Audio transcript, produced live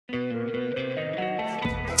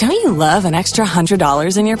Don't you love an extra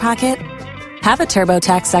 $100 in your pocket? Have a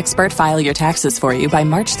TurboTax expert file your taxes for you by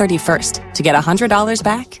March 31st to get $100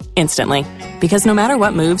 back instantly. Because no matter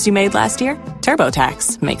what moves you made last year,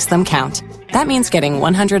 TurboTax makes them count. That means getting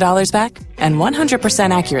 $100 back and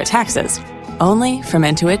 100% accurate taxes, only from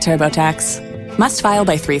Intuit TurboTax. Must file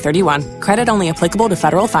by 3/31. Credit only applicable to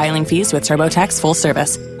federal filing fees with TurboTax full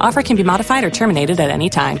service. Offer can be modified or terminated at any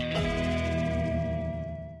time.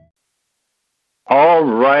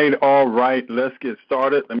 All right. Let's get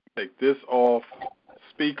started. Let me take this off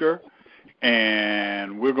speaker,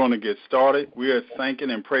 and we're going to get started. We are thanking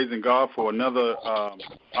and praising God for another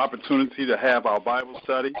opportunity to have our Bible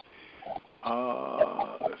study.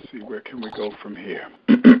 Let's see, where can we go from here?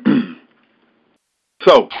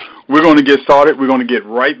 So we're going to get started. We're going to get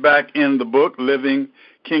right back in the book,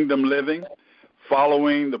 Kingdom Living,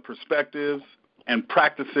 following the perspectives and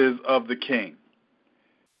practices of the King.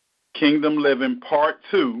 Kingdom Living Part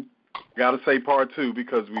 2. Got to say Part 2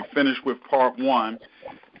 because we finished with Part 1.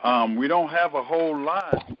 We don't have a whole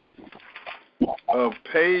lot of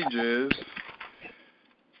pages.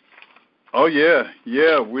 Oh, yeah,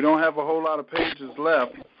 we don't have a whole lot of pages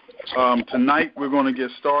left. Tonight we're going to get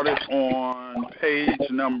started on page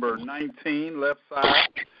number 19, left side,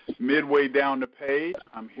 midway down the page.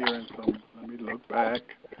 I'm hearing some, let me look back.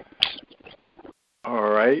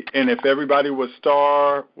 All right, and if everybody was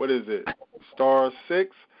star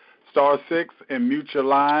 6, and mute your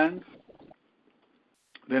lines,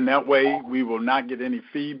 then that way we will not get any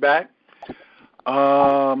feedback.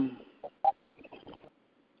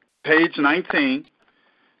 Page 19,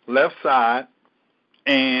 left side,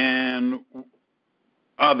 and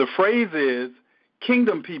the phrase is,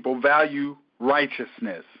 kingdom people value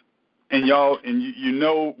righteousness. And you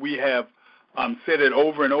know we have said it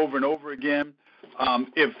over and over and over again.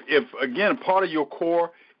 If again, part of your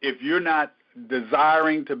core, if you're not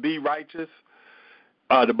desiring to be righteous,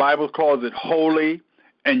 the Bible calls it holy,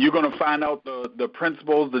 and you're going to find out the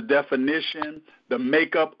principles, the definition, the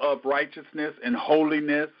makeup of righteousness and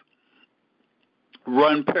holiness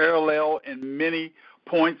run parallel in many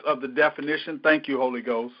points of the definition. Thank you, Holy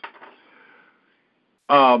Ghost.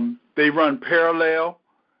 They run parallel,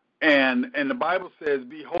 and the Bible says,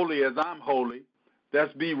 be holy as I'm holy.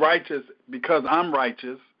 That's be righteous because I'm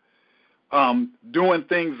righteous, doing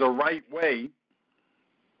things the right way.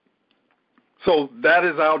 So that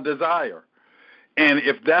is our desire. And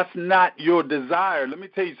if that's not your desire, let me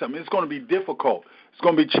tell you something. It's going to be difficult. It's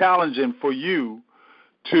going to be challenging for you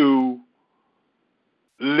to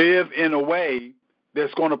live in a way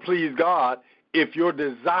that's going to please God if your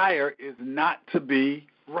desire is not to be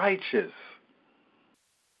righteous.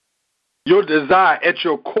 Your desire at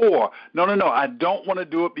your core, no, I don't want to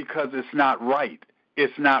do it because it's not right.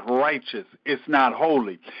 It's not righteous. It's not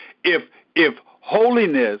holy. If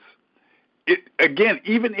holiness, again,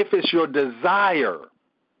 even if it's your desire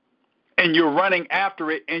and you're running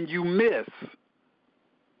after it and you miss,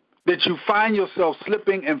 that you find yourself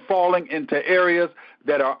slipping and falling into areas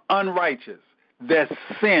that are unrighteous, that's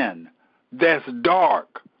sin, that's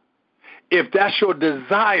dark. If that's your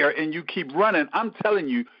desire and you keep running, I'm telling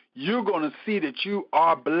you, you're going to see that you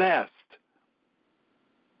are blessed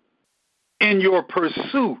in your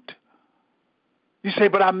pursuit. You say,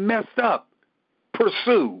 but I messed up.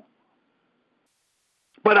 Pursue.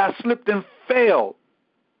 But I slipped and failed.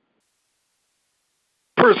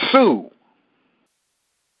 Pursue.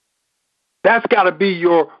 That's got to be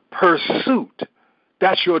your pursuit.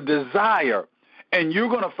 That's your desire. And you're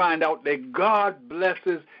going to find out that God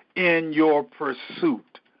blesses in your pursuit.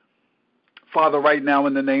 Father, right now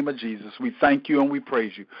in the name of Jesus, we thank you and we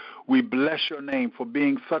praise you. We bless your name for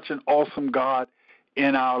being such an awesome God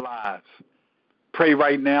in our lives. Pray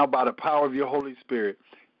right now by the power of your Holy Spirit.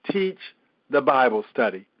 Teach the Bible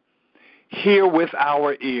study. Hear with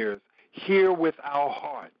our ears. Hear with our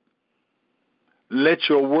heart. Let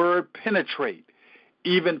your word penetrate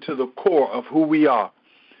even to the core of who we are,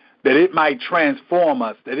 that it might transform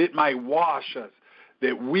us, that it might wash us,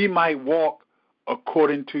 that we might walk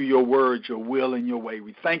according to your word, your will, and your way.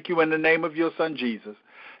 We thank you in the name of your Son, Jesus.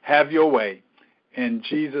 Have your way. In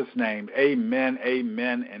Jesus' name, amen,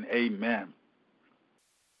 amen, and amen.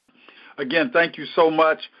 Again, thank you so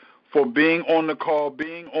much for being on the call,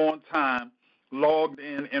 being on time, logged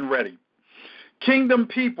in, and ready. Kingdom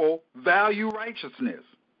people value righteousness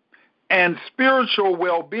and spiritual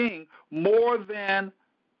well-being more than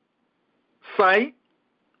sight,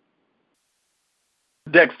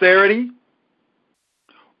 dexterity,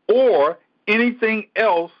 or anything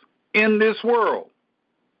else in this world.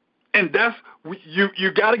 And that's,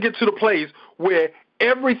 you got to get to the place where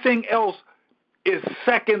everything else is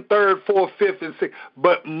second, third, fourth, fifth, and sixth.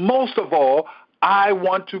 But most of all, I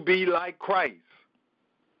want to be like Christ.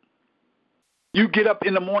 You get up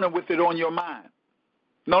in the morning with it on your mind.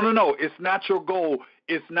 No. It's not your goal.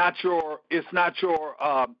 It's not your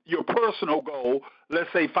personal goal. Let's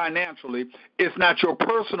say financially, it's not your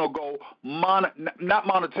personal goal. Not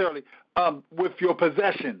monetarily. With your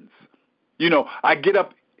possessions. I get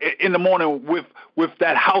up in the morning with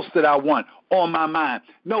that house that I want on my mind.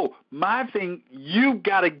 No, my thing. You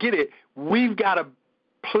got to get it. We've got to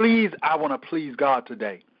please. I want to please God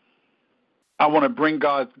today. I want to bring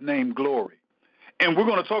God's name glory. And we're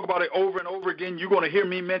going to talk about it over and over again. You're going to hear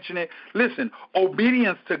me mention it. Listen,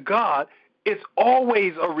 obedience to God is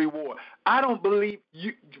always a reward. I don't believe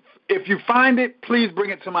you. If you find it, please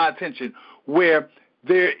bring it to my attention where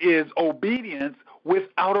there is obedience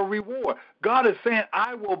without a reward. God is saying,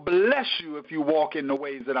 I will bless you if you walk in the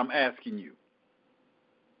ways that I'm asking you.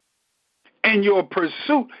 And your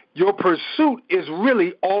pursuit is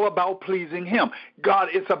really all about pleasing Him. God,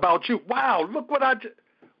 it's about you. Wow, look what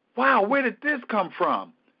wow, where did this come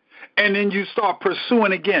from? And then you start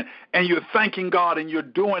pursuing again, and you're thanking God, and you're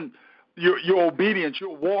doing your obedience.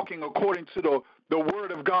 You're walking according to the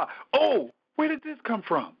Word of God. Oh, where did this come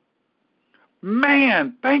from?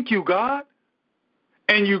 Man, thank you, God.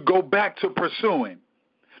 And you go back to pursuing.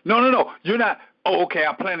 No. You're not, oh, okay,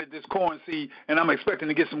 I planted this corn seed, and I'm expecting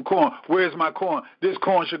to get some corn. Where's my corn? This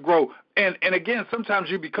corn should grow. And again, sometimes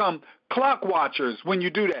you become clock watchers when you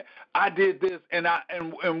do that. I did this, and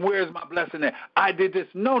where's my blessing at? I did this.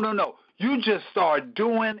 No. You just start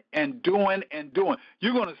doing and doing and doing.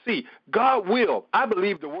 You're going to see God will. I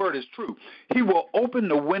believe the word is true. He will open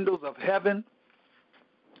the windows of heaven.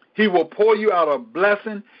 He will pour you out a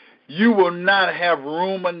blessing. You will not have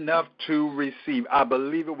room enough to receive. I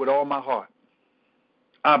believe it with all my heart.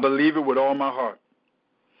 I believe it with all my heart.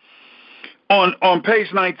 On page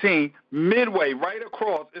 19, midway, right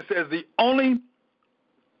across, it says the only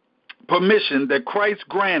permission that Christ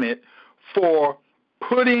granted for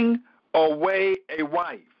putting away a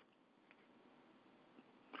wife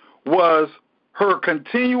was her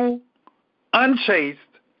continual, unchaste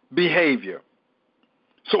behavior.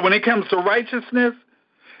 So when it comes to righteousness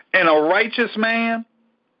and a righteous man,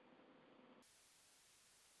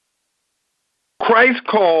 Christ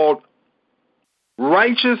called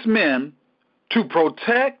righteous men to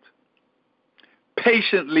protect,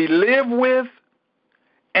 patiently live with,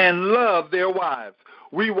 and love their wives.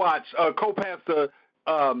 We watched co-pastor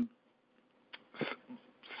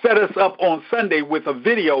set us up on Sunday with a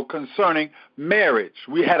video concerning marriage.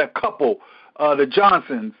 We had a couple, the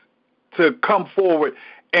Johnsons, to come forward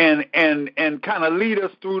and kind of lead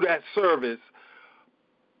us through that service,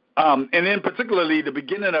 and in particularly the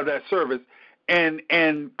beginning of that service.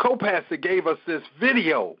 And co-pastor gave us this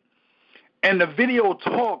video, and the video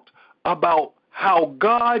talked about how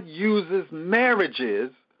God uses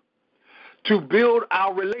marriages to build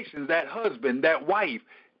our relations, that husband, that wife,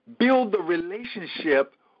 build the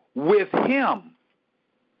relationship with Him.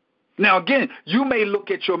 Now, again, you may look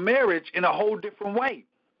at your marriage in a whole different way,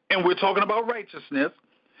 and we're talking about righteousness,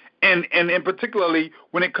 and particularly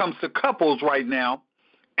when it comes to couples right now.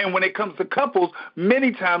 And when it comes to couples,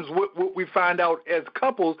 many times what we find out as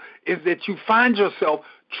couples is that you find yourself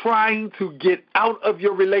trying to get out of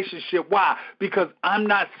your relationship. Why? Because I'm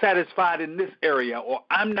not satisfied in this area, or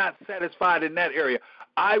I'm not satisfied in that area.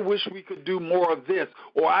 I wish we could do more of this,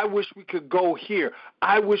 or I wish we could go here.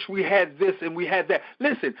 I wish we had this and we had that.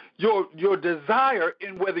 Listen, your desire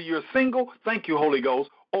in whether you're single, thank you, Holy Ghost,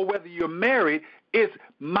 or whether you're married, is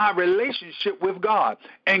my relationship with God.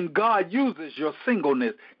 And God uses your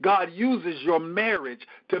singleness. God uses your marriage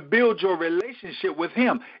to build your relationship with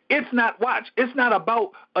Him. It's not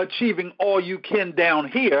about achieving all you can down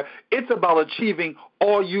here. It's about achieving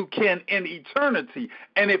all you can in eternity.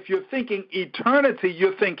 And if you're thinking eternity,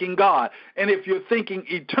 you're thinking God. And if you're thinking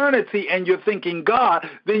eternity and you're thinking God,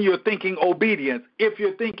 then you're thinking obedience. If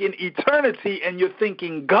you're thinking eternity and you're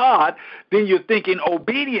thinking God, then you're thinking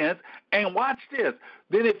obedience. And watch this.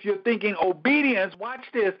 Then if you're thinking obedience, watch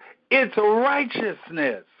this, it's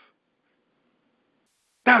righteousness.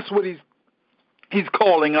 That's what he's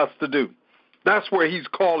calling us to do. That's where He's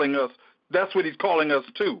calling us. That's what He's calling us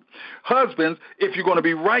to. Husbands, if you're going to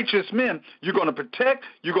be righteous men, you're going to protect,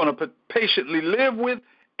 you're going to patiently live with,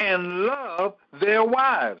 and love their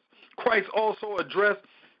wives. Christ also addressed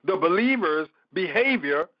the believer's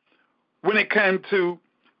behavior when it came to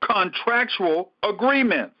contractual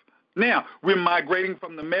agreements. Now, we're migrating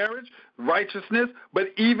from the marriage, righteousness, but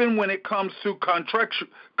even when it comes to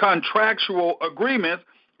contractual agreements,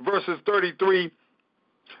 verses 33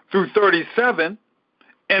 through 37,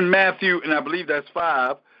 in Matthew, and I believe that's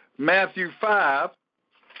 5, Matthew 5,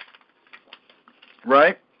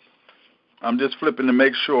 right? I'm just flipping to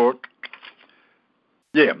make sure.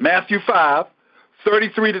 Yeah, Matthew 5,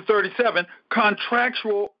 33 to 37,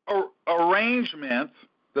 contractual arrangements.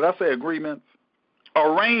 Did I say agreements?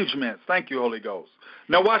 Arrangements. Thank you, Holy Ghost.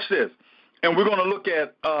 Now watch this. And we're going to look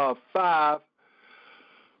at 5.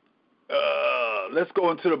 Let's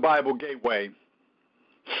go into the Bible Gateway.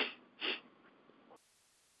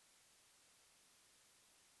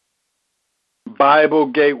 Bible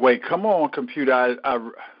Gateway. Come on, computer.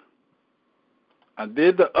 I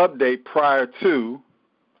did the update prior to.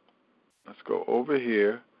 Let's go over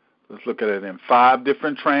here. Let's look at it in 5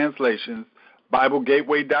 different translations.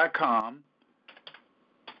 BibleGateway.com.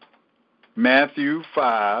 Matthew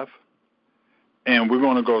 5. And we're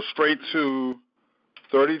going to go straight to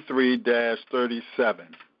 33-37.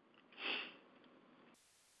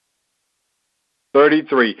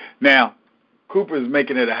 33. Now, Cooper's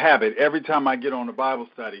making it a habit. Every time I get on the Bible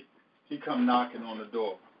study, he come knocking on the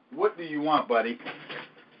door. What do you want, buddy?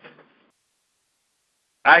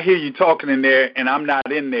 I hear you talking in there, and I'm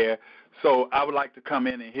not in there, so I would like to come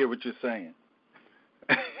in and hear what you're saying.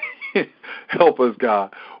 Help us,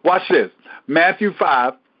 God. Watch this. Matthew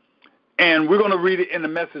 5, and we're going to read it in the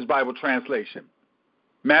Message Bible translation.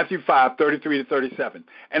 Matthew 5, 33 to 37.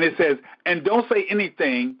 And it says, and don't say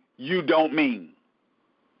anything you don't mean.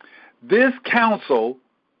 This counsel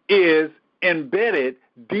is embedded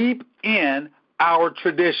deep in our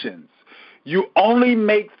traditions. You only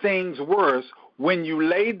make things worse when you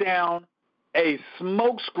lay down a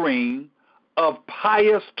smokescreen of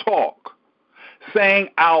pious talk, saying,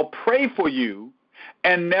 I'll pray for you,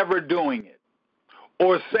 and never doing it.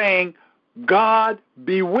 Or saying, God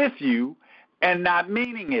be with you, and not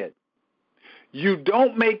meaning it. You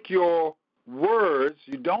don't make your words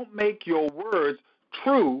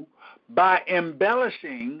true by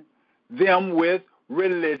embellishing them with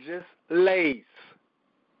religious lace.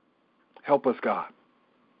 Help us, God.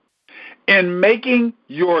 In making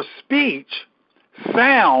your speech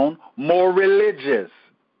sound more religious,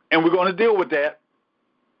 and we're going to deal with that,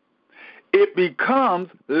 it becomes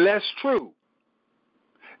less true.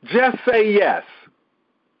 Just say yes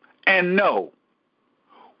and no.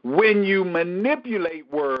 When you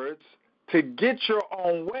manipulate words to get your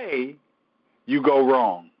own way, you go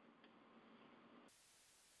wrong.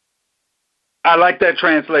 I like that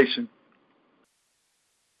translation.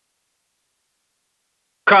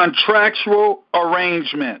 Contractual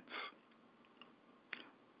arrangements.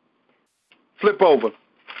 Flip over.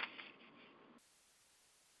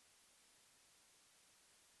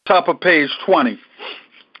 Top of page 20.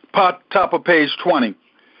 Top of page 20.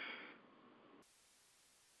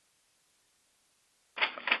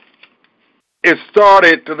 It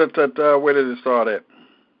started, where did it start at?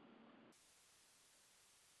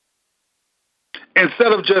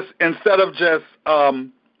 Instead of just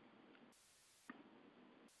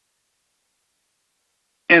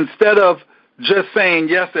saying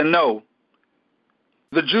yes and no,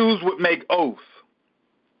 the Jews would make oath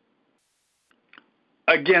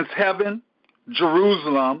against heaven,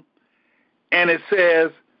 Jerusalem, and it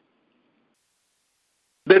says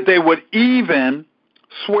that they would even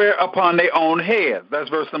swear upon their own heads. That's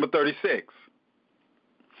verse number 36.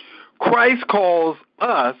 Christ calls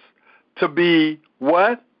us to be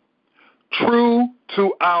what? True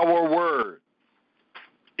to our word.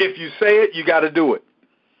 If you say it, you got to do it.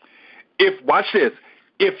 Watch this.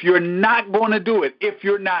 If you're not going to do it, if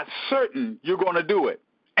you're not certain you're going to do it,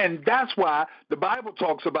 and that's why the Bible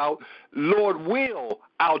talks about, Lord will,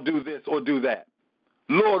 I'll do this or do that.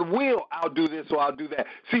 Lord will, I'll do this or I'll do that.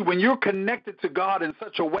 See, when you're connected to God in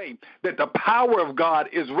such a way that the power of God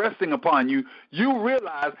is resting upon you, you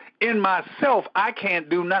realize, in myself, I can't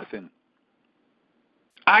do nothing.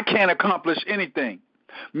 I can't accomplish anything.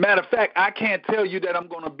 Matter of fact, I can't tell you that I'm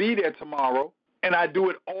going to be there tomorrow, and I do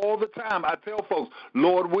it all the time. I tell folks,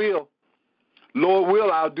 Lord will. Lord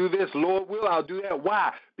will, I'll do this. Lord will, I'll do that.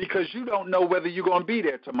 Why? Because you don't know whether you're going to be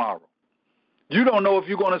there tomorrow. You don't know if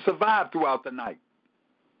you're going to survive throughout the night.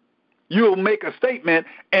 You'll make a statement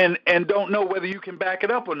and don't know whether you can back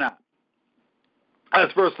it up or not.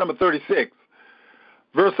 That's verse number 36.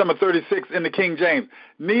 Verse number 36 in the King James.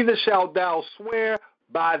 Neither shalt thou swear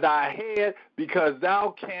by thy head, because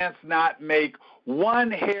thou canst not make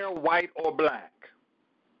one hair white or black.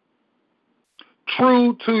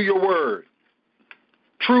 True to your word.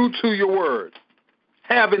 True to your word.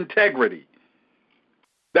 Have integrity.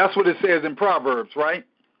 That's what it says in Proverbs, right?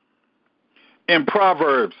 In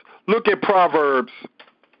Proverbs. Look at Proverbs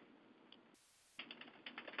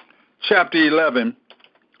chapter 11.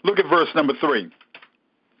 Look at verse number 3.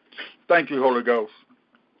 Thank you, Holy Ghost.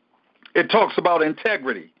 It talks about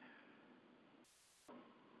integrity.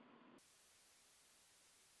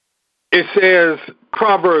 It says,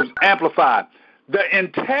 Proverbs Amplified, the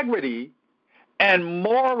integrity and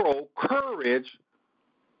moral courage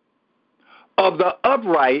of the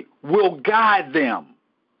upright will guide them.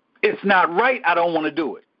 It's not right, I don't want to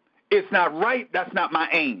do it. It's not right, that's not my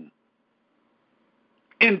aim.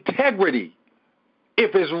 Integrity.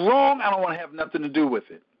 If it's wrong, I don't want to have nothing to do with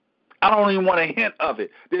it. I don't even want a hint of it.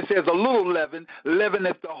 It says a little leaven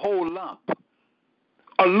leaveneth the whole lump.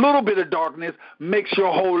 A little bit of darkness makes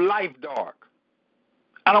your whole life dark.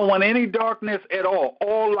 I don't want any darkness at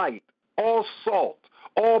all light, all salt,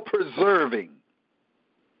 all preserving,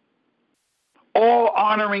 all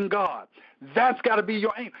honoring God. That's got to be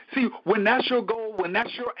your aim. See, when that's your goal, when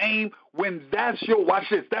that's your aim, when that's your, watch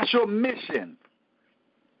this, that's your mission.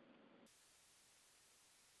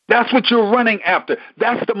 That's what you're running after.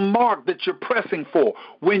 That's the mark that you're pressing for.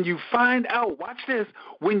 When you find out, watch this,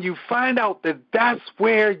 when you find out that that's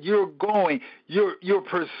where you're going, you're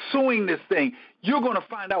pursuing this thing, you're going to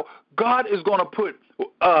find out God is going to put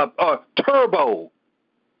a turbo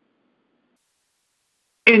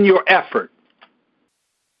in your effort.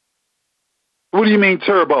 What do you mean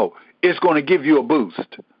turbo? It's going to give you a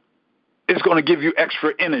boost. It's going to give you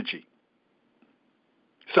extra energy.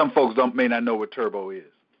 Some folks may not know what turbo is.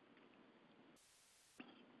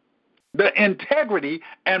 The integrity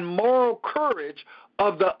and moral courage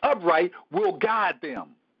of the upright will guide them.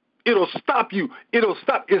 It'll stop you.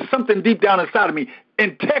 It's something deep down inside of me.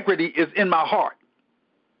 Integrity is in my heart,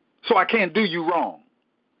 so I can't do you wrong.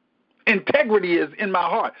 Integrity is in my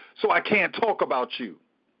heart, so I can't talk about you.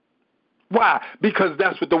 Why? Because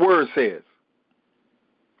that's what the word says.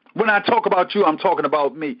 When I talk about you, I'm talking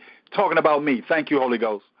about me. Talking about me. Thank you, Holy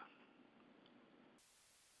Ghost.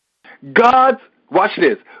 God's, watch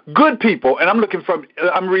this, good people, and I'm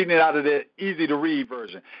reading it out of the easy to read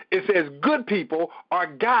version. It says, good people are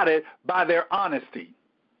guided by their honesty,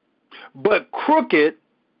 but crooks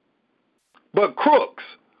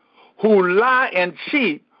who lie and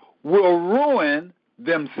cheat will ruin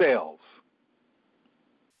themselves.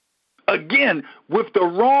 Again, with the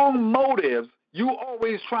wrong motives, you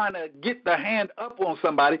always trying to get the hand up on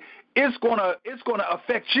somebody, it's gonna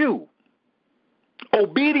affect you.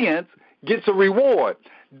 Obedience gets a reward.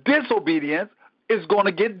 Disobedience is going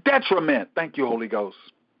to get detriment. Thank you, Holy Ghost.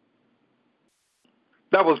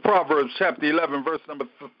 That was Proverbs chapter 11, verse number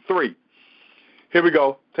 3. Here we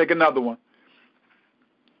go. Take another one.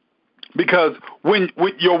 Because when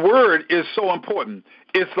your word is so important,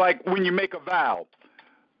 it's like when you make a vow.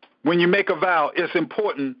 When you make a vow, it's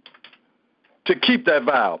important to keep that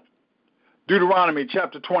vow. Deuteronomy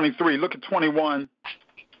chapter 23. Look at 21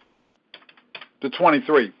 to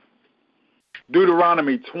 23.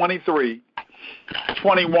 Deuteronomy 23,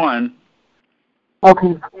 21.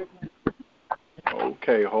 Okay.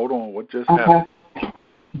 Okay, hold on. What just happened?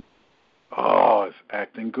 Oh, it's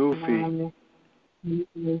acting goofy.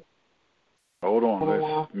 Hold on.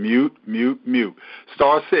 Let's mute.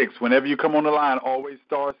 Star 6. Whenever you come on the line, always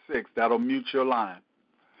star 6. That'll mute your line.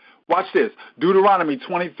 Watch this. Deuteronomy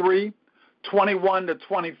 23, 21 to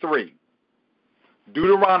 23.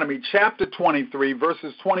 Deuteronomy chapter 23,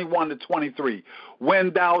 verses 21 to 23.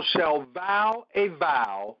 When thou shalt vow a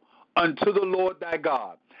vow unto the Lord thy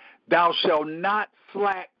God, thou shalt not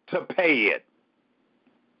slack to pay it.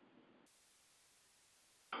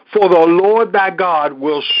 For the Lord thy God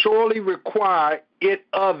will surely require it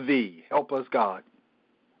of thee. Help us, God.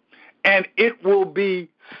 And it will be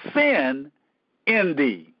sin in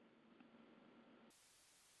thee.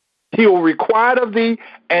 He will require it of thee,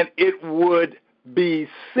 and it would be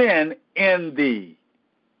sin in thee.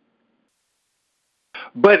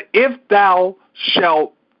 But if thou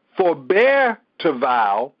shalt forbear to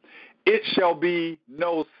vow, it shall be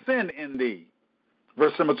no sin in thee.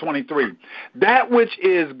 Verse number 23. That which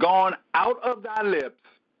is gone out of thy lips,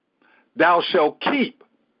 thou shalt keep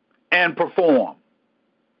and perform.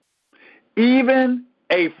 Even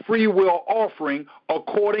a free will offering,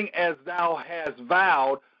 according as thou hast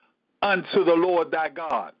vowed unto the Lord thy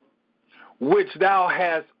God, which thou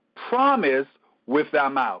hast promised with thy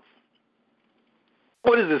mouth.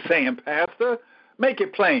 What is it saying, Pastor? Make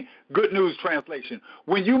it plain. Good News Translation.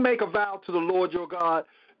 When you make a vow to the Lord your God,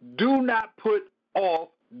 do not put off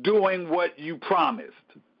doing what you promised.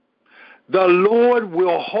 The Lord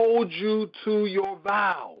will hold you to your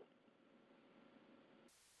vow.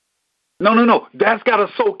 No. That's got to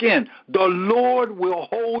soak in. The Lord will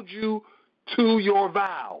hold you to your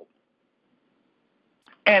vow.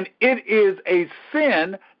 And it is a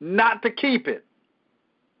sin not to keep it.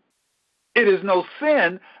 It is no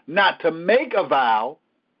sin not to make a vow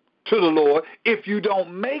to the Lord. If you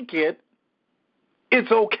don't make it,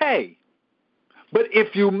 it's okay. But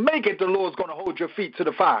if you make it, the Lord's going to hold your feet to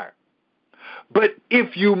the fire. But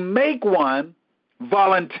if you make one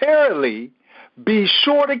voluntarily, be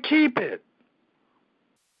sure to keep it.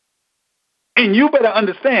 And you better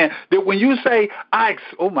understand that when you say,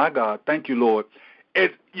 oh my God, thank you, Lord.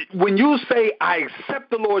 When you say, I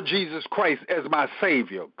accept the Lord Jesus Christ as my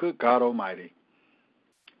Savior, good God Almighty,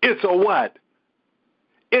 it's a what?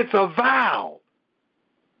 It's a vow.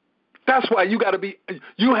 That's why you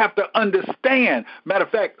have to understand. Matter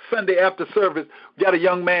of fact, Sunday after service, we got a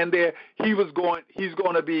young man there. He's going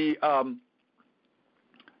to be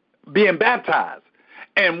being baptized.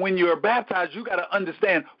 And when you're baptized, you got to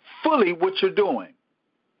understand fully what you're doing.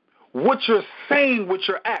 What you're saying with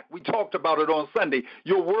your act. We talked about it on Sunday.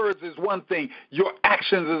 Your words is one thing. Your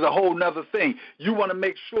actions is a whole nother thing. You want to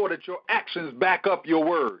make sure that your actions back up your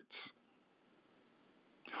words.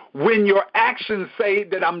 When your actions say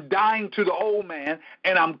that I'm dying to the old man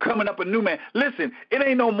and I'm coming up a new man, listen, it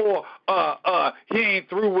ain't no more, he ain't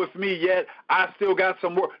through with me yet. I still got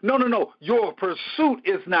some work. No. Your pursuit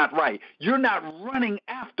is not right. You're not running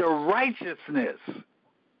after righteousness.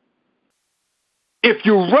 If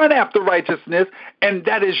you run after righteousness, and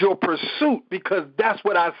that is your pursuit, because that's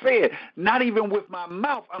what I said, not even with my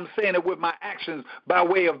mouth, I'm saying it with my actions by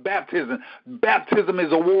way of baptism. Baptism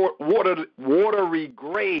is a watery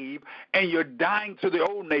grave, and you're dying to the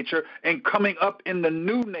old nature and coming up in the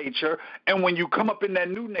new nature. And when you come up in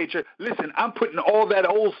that new nature, listen, I'm putting all that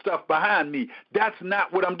old stuff behind me. That's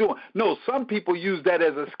not what I'm doing. No, some people use that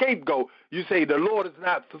as a scapegoat. You say, the Lord is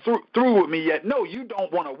not through with me yet. No, you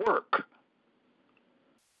don't want to work.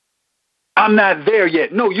 I'm not there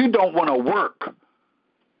yet. No, you don't want to work.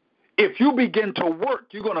 If you begin to work,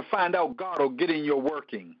 you're going to find out God will get in your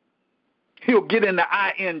working. He'll get in the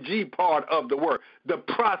ing part of the work. The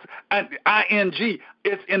process, ing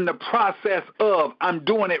is in the process of, I'm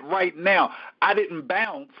doing it right now. I didn't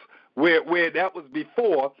bounce where that was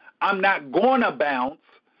before. I'm not going to bounce.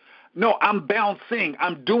 No, I'm bouncing.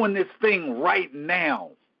 I'm doing this thing right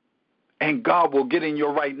now. And God will get in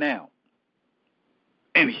your right now.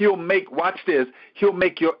 And he'll make, watch this, he'll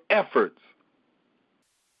make your efforts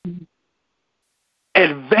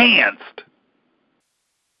advanced.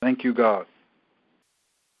 Thank you, God.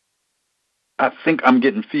 I think I'm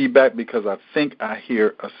getting feedback because I think I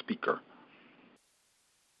hear a speaker.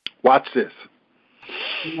 Watch this.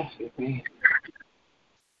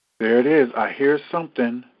 There it is. I hear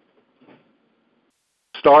something.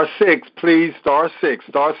 *6, please. *6.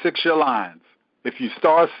 *6 your lines. If you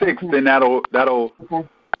 *6, then that'll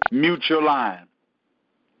mute your line.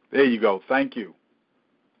 There you go. Thank you.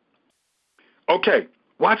 Okay,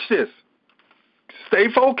 watch this.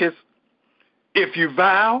 Stay focused. If you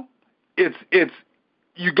vow, it's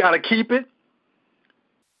you got to keep it.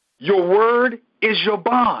 Your word is your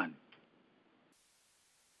bond.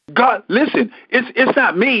 God, listen, it's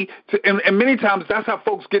not me. And many times that's how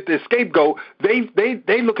folks get their scapegoat.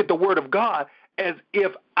 They look at the word of God as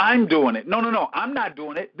if I'm doing it. No, I'm not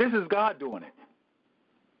doing it. This is God doing it.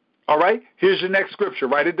 All right? Here's your next scripture.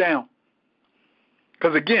 Write it down.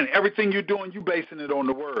 Because, again, everything you're doing, you're basing it on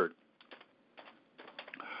the word.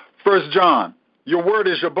 1 John, your word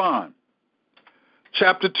is your bond.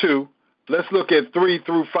 Chapter 2, let's look at 3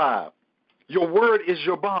 through 5. Your word is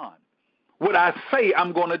your bond. What I say,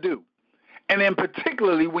 I'm going to do. And then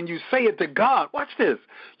particularly when you say it to God, watch this.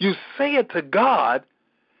 You say it to God,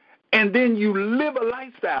 and then you live a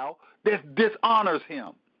lifestyle that dishonors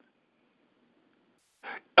him.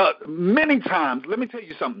 Many times, let me tell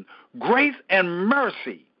you something, grace and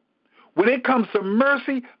mercy, when it comes to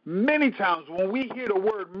mercy, many times when we hear the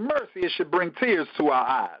word mercy, it should bring tears to our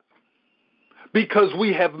eyes. Because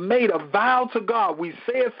we have made a vow to God. We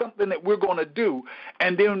said something that we're going to do,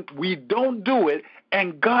 and then we don't do it,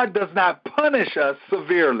 and God does not punish us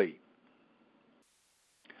severely.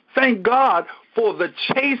 Thank God for the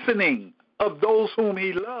chastening of those whom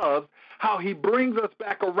he loves, how he brings us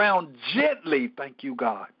back around gently. Thank you,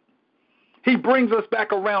 God. He brings us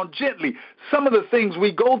back around gently. Some of the things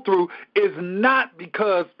we go through is not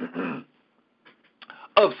because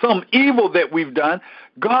of some evil that we've done.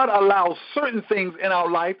 God allows certain things in our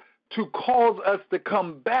life to cause us to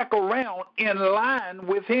come back around in line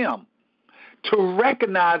with him, to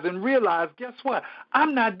recognize and realize, guess what?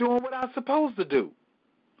 I'm not doing what I'm supposed to do.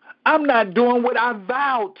 I'm not doing what I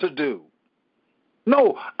vowed to do.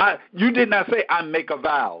 No, you did not say I make a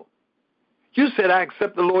vow. You said I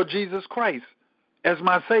accept the Lord Jesus Christ as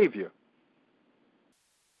my Savior.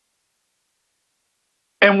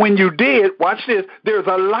 And when you did, watch this, there's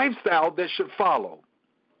a lifestyle that should follow.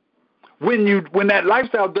 When that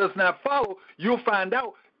lifestyle does not follow, you'll find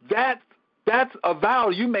out that's a vow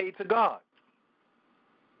you made to God.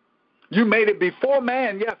 You made it before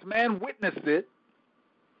man. Yes, man witnessed it,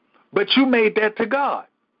 but you made that to God.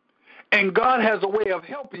 And God has a way of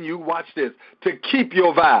helping you, watch this, to keep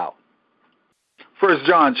your vow. 1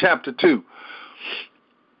 John chapter 2.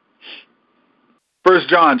 1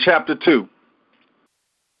 John chapter 2.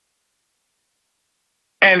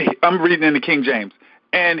 And I'm reading in the King James.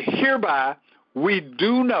 And hereby we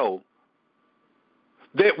do know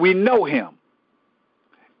that we know him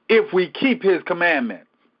if we keep his commandments.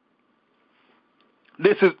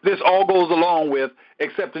 This all goes along with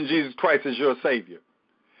accepting Jesus Christ as your Savior.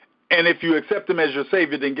 And if you accept him as your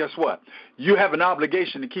Savior, then guess what? You have an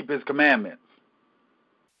obligation to keep his commandments.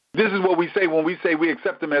 This is what we say when we say we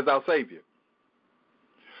accept him as our Savior.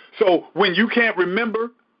 So when you can't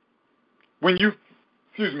remember, when you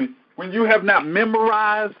have not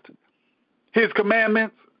memorized his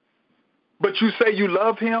commandments, but you say you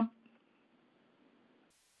love him,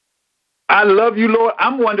 I love you, Lord.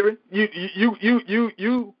 I'm wondering,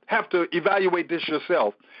 you have to evaluate this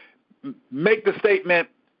yourself. Make the statement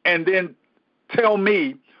and then tell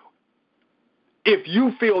me if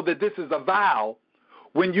you feel that this is a vow.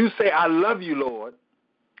 When you say, I love you, Lord,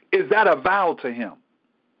 is that a vow to him?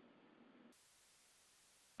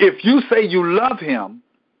 If you say you love him,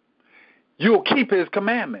 you'll keep his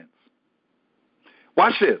commandments.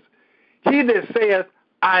 Watch this. He that saith,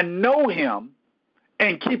 I know him,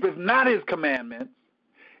 and keepeth not his commandments,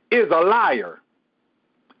 is a liar,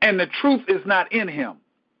 and the truth is not in him.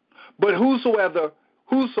 But whoso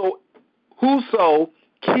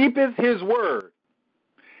keepeth his word,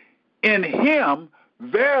 in him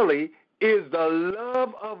verily is the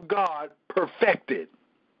love of God perfected.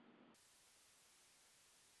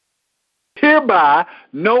 Hereby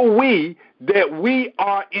know we that we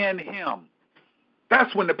are in him.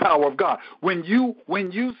 That's when the power of God. When you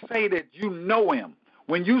say that you know him,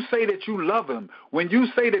 when you say that you love him, when you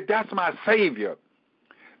say that that's my Savior,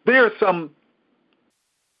 there's some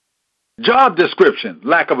job description,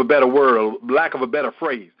 lack of a better word, or lack of a better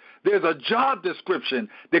phrase. There's a job description.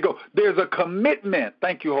 There's a commitment,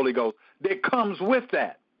 thank you, Holy Ghost, that comes with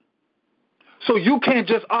that. So you can't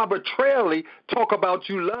just arbitrarily talk about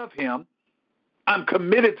you love him, I'm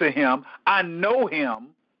committed to him, I know him,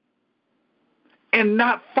 and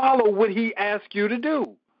not follow what he asks you to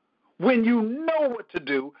do. When you know what to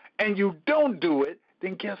do and you don't do it,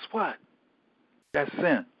 then guess what? That's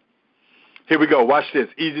sin. Here we go. Watch this.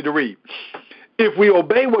 Easy to read. If we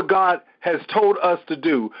obey what God has told us to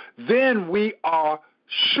do, then we are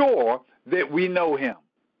sure that we know him.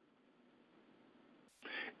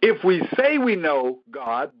 If we say we know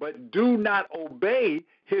God but do not obey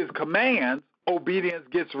his commands, obedience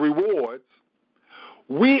gets rewards,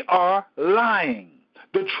 we are lying.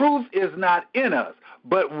 The truth is not in us.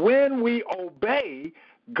 But when we obey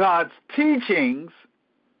God's teachings,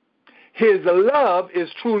 his love is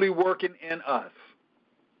truly working in us.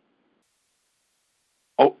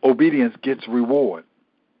 Obedience gets reward.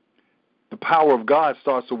 The power of God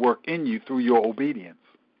starts to work in you through your obedience.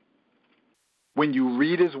 When you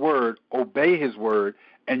read his word, obey his word,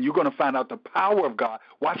 and you're going to find out the power of God.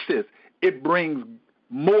 Watch this. It brings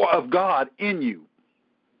more of God in you.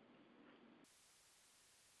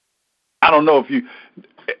 I don't know if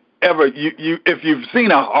if you've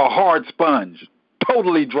seen a hard sponge,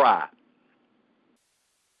 totally dry.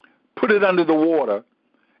 Put it under the water,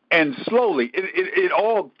 and slowly, it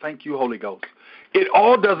all, thank you, Holy Ghost, it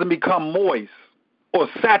all doesn't become moist or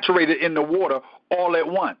saturated in the water all at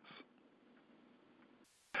once.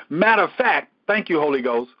 Matter of fact, thank you, Holy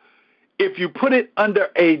Ghost, if you put it under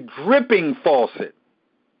a dripping faucet,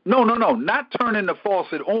 no, not turning the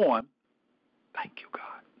faucet on, thank you, God.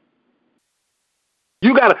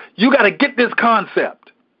 You gotta get this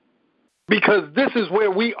concept, because this is where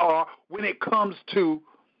we are when it comes to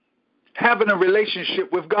having a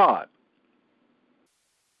relationship with God.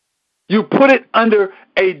 You put it under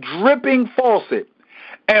a dripping faucet,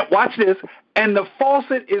 and watch this, and the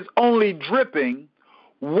faucet is only dripping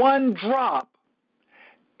 1 drop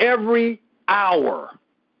every hour.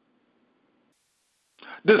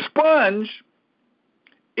 The sponge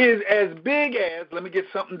is as big as, let me get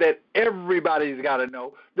something that everybody's got to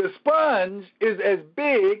know. The sponge is as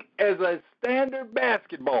big as a standard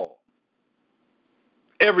basketball.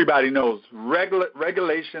 Everybody knows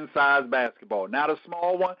regulation size basketball. Not a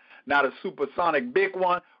small one, not a supersonic big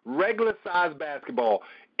one, regular size basketball.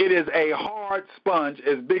 It is a hard sponge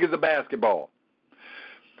as big as a basketball.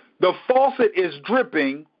 The faucet is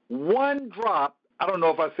dripping 1 drop I don't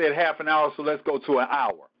know if I said half an hour, so let's go to an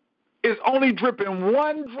hour. It's only dripping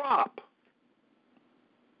one drop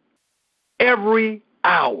every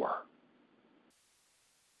hour.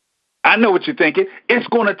 I know what you're thinking. It's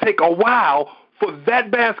going to take a while for that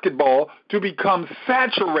basketball to become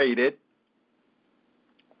saturated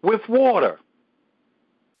with water.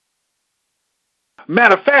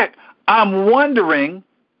 Matter of fact, I'm wondering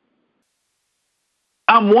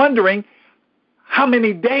how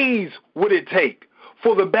many days would it take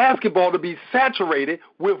for the basketball to be saturated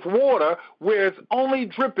with water where it's only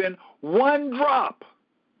dripping one drop.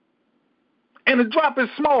 And the drop is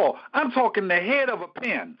small. I'm talking the head of a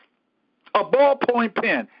pen, a ballpoint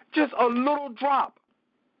pen, just a little drop.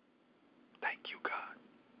 Thank you, God.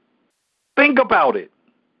 Think about it.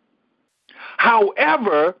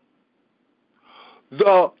 However,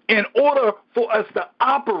 in order for us to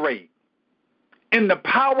operate in the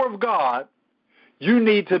power of God, you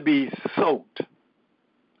need to be soaked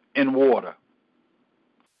in water.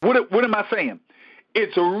 What am I saying?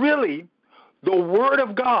 It's really the Word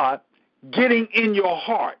of God getting in your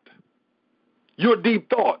heart, your deep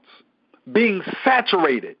thoughts, being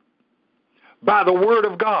saturated by the Word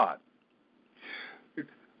of God.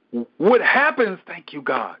 What happens, thank you,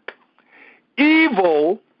 God,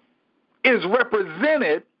 evil is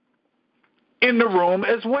represented in the room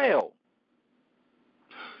as well.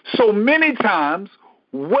 So many times,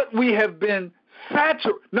 what we have been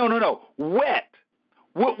wet,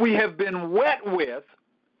 what we have been wet with,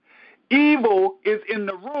 evil is in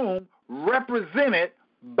the room represented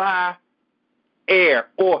by air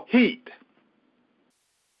or heat.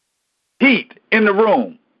 Heat in the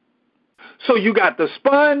room. So you got the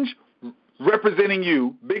sponge representing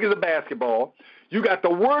you, big as a basketball. You got the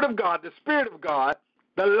Word of God, the Spirit of God,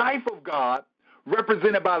 the life of God,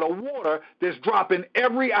 represented by the water that's dropping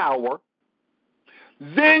every hour.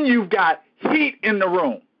 Then you've got heat in the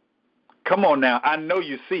room. Come on now, I know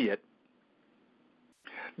you see it.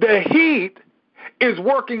 The heat is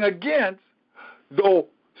working against the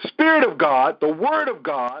Spirit of God, the Word of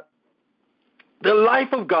God, the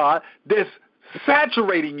life of God that's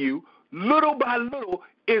saturating you. Little by little,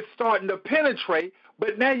 it's starting to penetrate,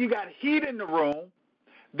 but now you got heat in the room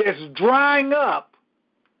that's drying up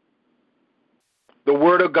the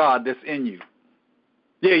Word of God that's in you.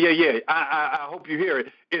 Yeah. I hope you hear it.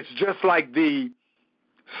 It's just like the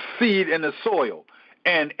seed in the soil,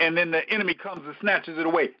 and then the enemy comes and snatches it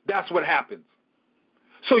away. That's what happens.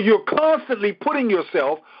 So you're constantly putting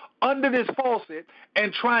yourself under this faucet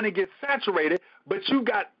and trying to get saturated, but you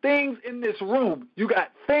got things in this room, you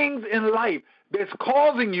got things in life that's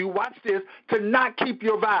causing you, watch this, to not keep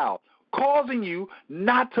your vow, causing you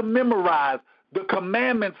not to memorize the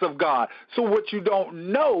commandments of God. So what you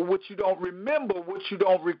don't know, what you don't remember, what you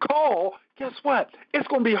don't recall, guess what? It's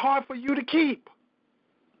going to be hard for you to keep.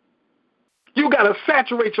 You got to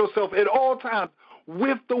saturate yourself at all times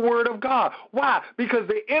with the Word of God. Why? Because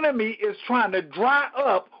the enemy is trying to dry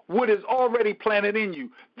up what is already planted in you.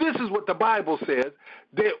 This is what the Bible says.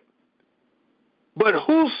 But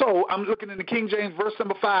whoso, I'm looking in the King James, verse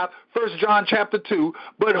number 5, 1 John chapter 2,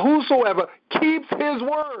 but whosoever keeps his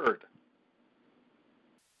word,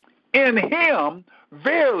 in him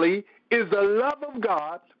verily is the love of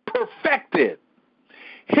God perfected.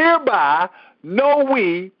 Hereby know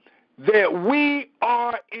we that we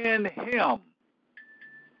are in him.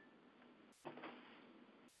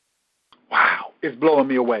 Wow, it's blowing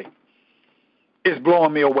me away. It's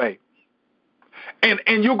blowing me away.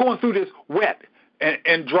 And you're going through this wet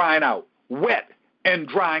and drying out, wet and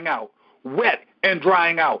drying out, wet and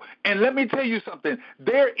drying out. And let me tell you something.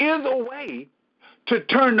 There is a way to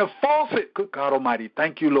turn the faucet. Good God Almighty,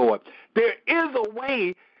 thank you, Lord. There is a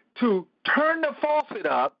way to turn the faucet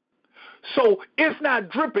up so it's not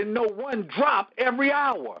dripping no one drop every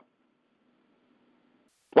hour.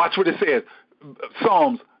 Watch what it says.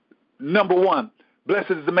 Psalms number 1.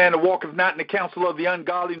 Blessed is the man that walketh not in the counsel of the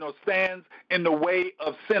ungodly, nor stands in the way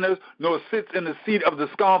of sinners, nor sits in the seat of the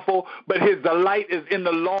scornful, but his delight is in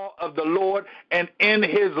the law of the Lord, and in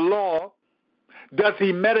his law does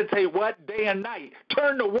he meditate what? Day and night.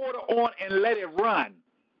 Turn the water on and let it run.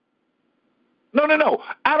 No.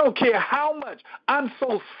 I don't care how much. I'm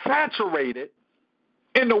so saturated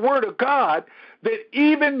in the Word of God that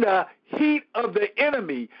even the heat of the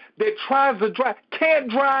enemy that tries to dry can't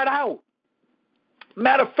dry it out.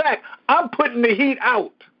 Matter of fact, I'm putting the heat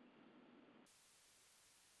out.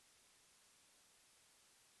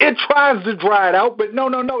 It tries to dry it out, but no,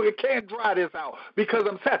 it can't dry this out because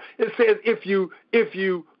I'm sad. It says if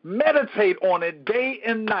you meditate on it day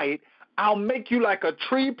and night, I'll make you like a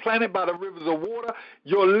tree planted by the rivers of water.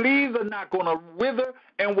 Your leaves are not going to wither,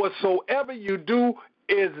 and whatsoever you do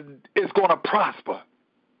is going to prosper.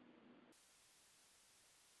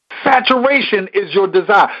 Saturation is your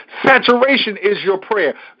desire. Saturation is your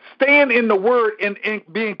prayer. Staying in the Word and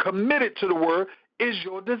being committed to the Word is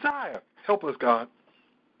your desire. Help us, God.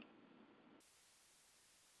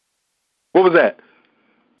 What was that?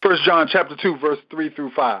 1 John chapter 2, verse 3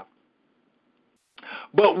 through 5.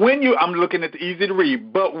 But I'm looking at the easy to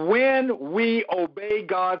read, but when we obey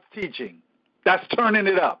God's teaching, that's turning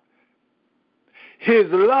it up. His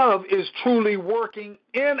love is truly working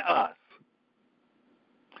in us.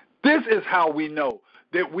 This is how we know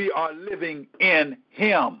that we are living in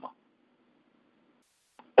Him.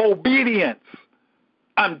 Obedience.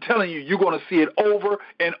 I'm telling you, you're going to see it over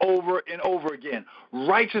and over and over again.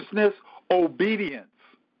 Righteousness, obedience.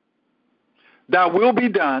 Thy will be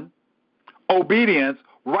done. Obedience,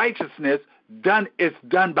 righteousness, it's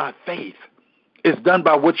done by faith. It's done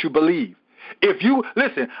by what you believe.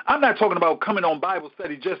 Listen, I'm not talking about coming on Bible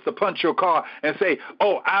study just to punch your car and say,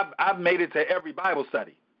 oh, I've made it to every Bible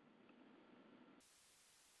study.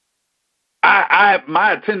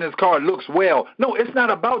 My attendance card looks well. No, it's not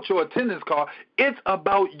about your attendance card. It's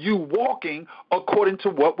about you walking according to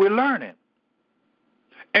what we're learning.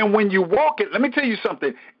 And when you walk it, let me tell you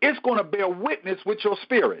something. It's going to bear witness with your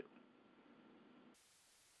spirit.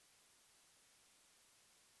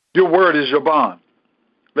 Your word is your bond.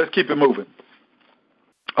 Let's keep it moving.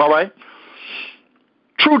 All right?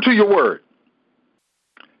 True to your word.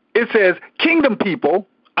 It says, kingdom people,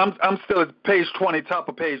 I'm still at page 20, top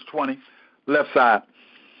of page 20, left side.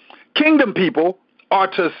 Kingdom people are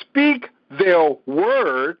to speak their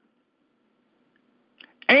word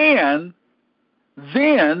and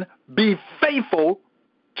then be faithful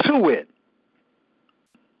to it,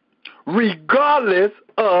 regardless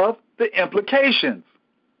of the implications.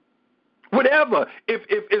 Whatever, if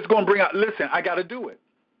it's going to bring out, listen, I got to do it.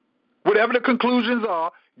 Whatever the conclusions are,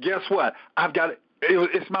 guess what?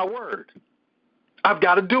 It's my word. I've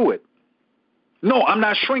got to do it. No, I'm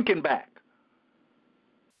not shrinking back.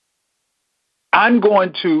 I'm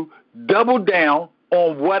going to double down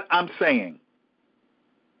on what I'm saying.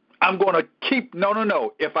 I'm going to keep,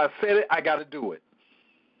 no. If I said it, I got to do it.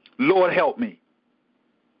 Lord, help me.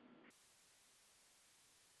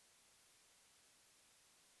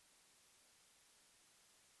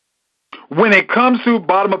 When it comes to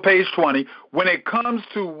bottom of page 20, when it comes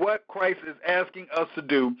to what Christ is asking us to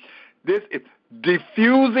do, this is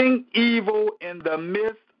diffusing evil in the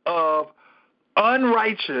midst of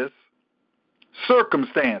unrighteous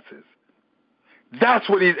circumstances. That's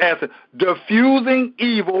what he's asking. Diffusing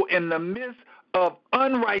evil in the midst of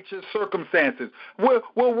unrighteous circumstances. Well,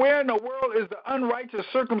 where in the world is the unrighteous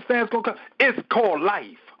circumstance going to come? It's called life.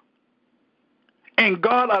 And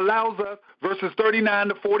God allows us, verses 39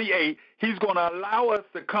 to 48, he's going to allow us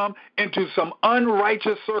to come into some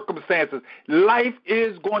unrighteous circumstances. Life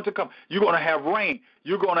is going to come. You're going to have rain.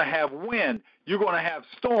 You're going to have wind. You're going to have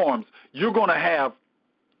storms. You're going to have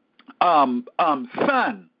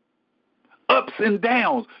sun, ups and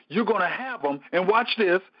downs. You're going to have them. And watch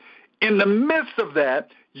this. In the midst of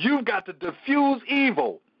that, you've got to diffuse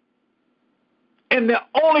evil. And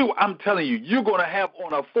I'm telling you, you're going to have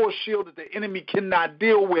on a force shield that the enemy cannot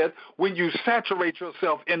deal with when you saturate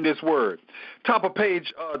yourself in this word. Top of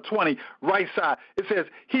page 20, right side, it says,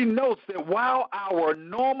 he notes that while our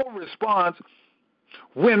normal response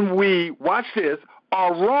when we, watch this,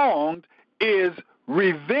 are wronged is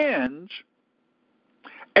revenge,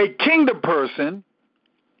 a kingdom person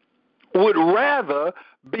would rather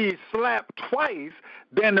be slapped twice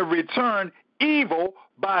than to return evil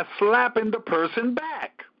by slapping the person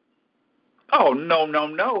back. Oh, no.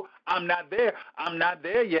 I'm not there. I'm not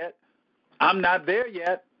there yet.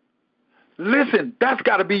 Listen, that's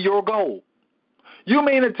got to be your goal. You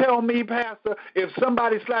mean to tell me, Pastor, if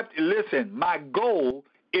somebody slapped you, listen, my goal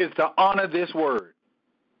is to honor this word.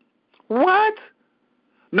 What?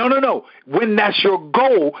 No. When that's your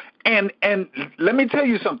goal, and let me tell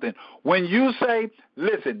you something. When you say,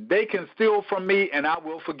 listen, they can steal from me and I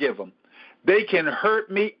will forgive them. They can hurt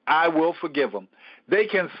me, I will forgive them. They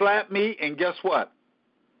can slap me, and guess what?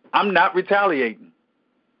 I'm not retaliating.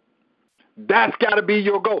 That's got to be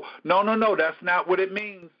your goal. No, that's not what it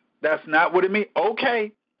means. That's not what it means.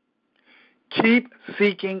 Okay. Keep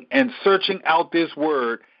seeking and searching out this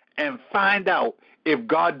word and find out if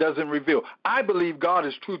God doesn't reveal. I believe God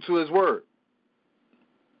is true to his word.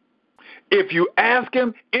 If you ask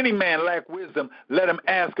him, any man lack wisdom, let him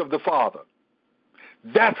ask of the Father.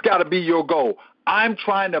 That's got to be your goal. I'm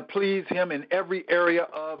trying to please him in every area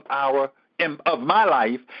of our of my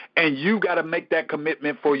life, and you got to make that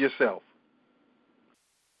commitment for yourself.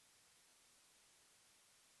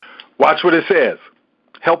 Watch what it says.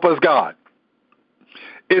 Help us, God.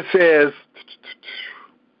 It says,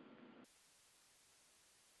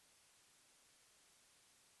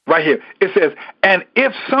 right here, it says, and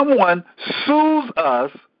if someone sues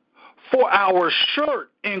us for our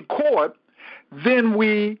shirt in court, then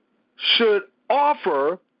we should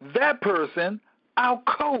offer that person our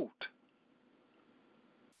coat.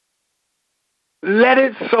 Let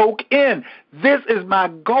it soak in. This is my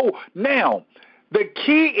goal. Now, the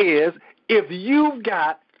key is, if you've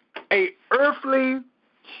got a earthly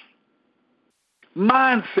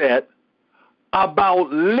mindset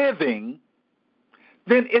about living,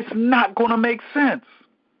 then it's not going to make sense.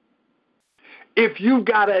 If you've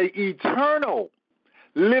got an eternal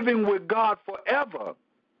living with God forever,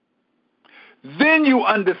 then you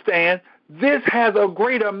understand this has a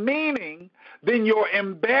greater meaning than your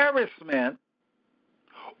embarrassment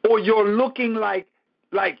or you're looking like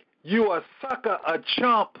you're a sucker, a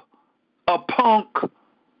chump, a punk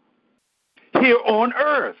here on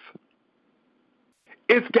earth.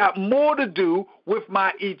 It's got more to do with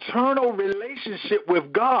my eternal relationship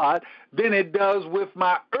with God than it does with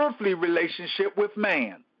my earthly relationship with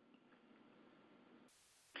man.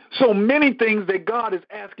 So many things that God is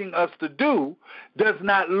asking us to do does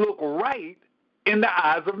not look right in the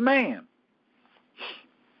eyes of man.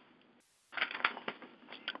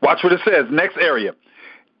 Watch what it says. Next area.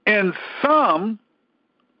 In some,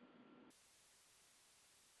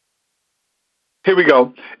 here we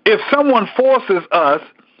go. If someone forces us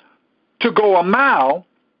to go a mile,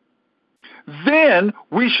 then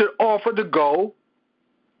we should offer to go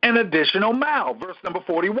an additional mile. Verse number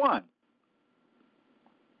 41.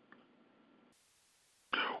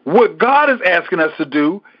 What God is asking us to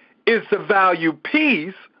do is to value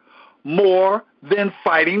peace more than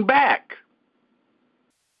fighting back.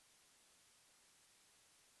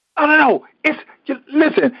 I don't know.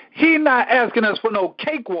 Listen, he's not asking us for no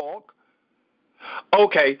cakewalk.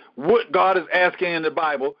 Okay, what God is asking in the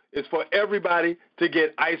Bible is for everybody to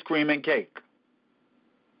get ice cream and cake.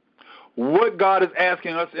 What God is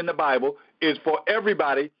asking us in the Bible is for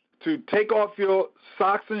everybody to take off your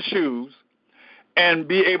socks and shoes and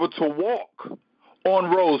be able to walk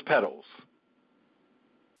on rose petals.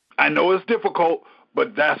 I know it's difficult,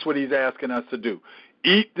 but that's what he's asking us to do.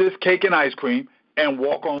 Eat this cake and ice cream and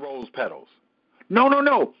walk on rose petals.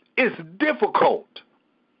 No. It's difficult.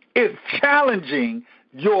 It's challenging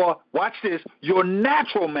watch this, your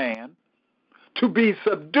natural man to be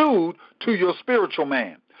subdued to your spiritual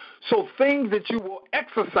man. So things that you will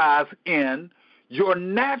exercise in your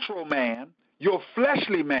natural man, your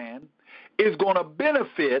fleshly man, is going to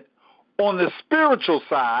benefit on the spiritual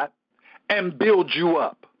side and build you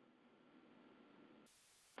up.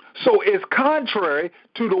 So it's contrary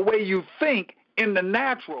to the way you think in the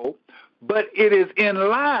natural, but it is in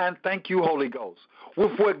line, thank you, Holy Ghost,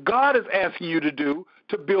 with what God is asking you to do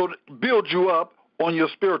to build you up on your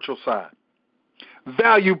spiritual side.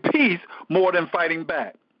 Value peace more than fighting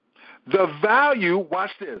back. The value,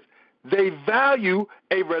 watch this, they value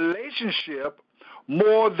a relationship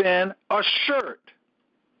more than a shirt.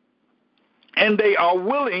 And they are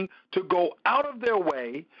willing to go out of their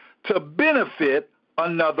way to benefit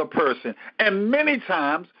another person. And many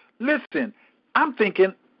times, listen, I'm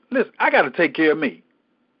thinking, listen, I got to take care of me.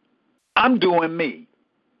 I'm doing me.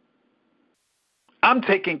 I'm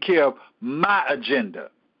taking care of my agenda.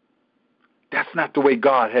 That's not the way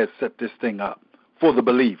God has set this thing up for the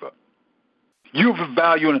believer. You're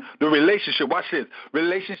valuing the relationship. Watch this.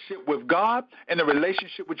 Relationship with God and the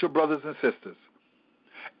relationship with your brothers and sisters.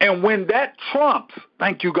 And when that trumps,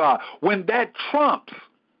 thank you, God, when that trumps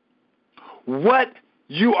what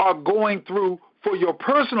you are going through for your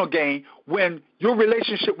personal gain, when your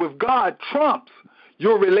relationship with God trumps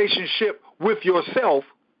your relationship with yourself,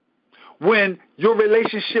 when your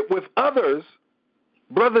relationship with others,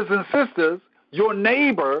 brothers and sisters, your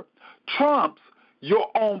neighbor, trumps your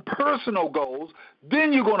own personal goals,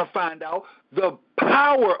 then you're going to find out the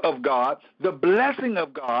power of God, the blessing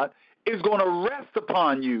of God is going to rest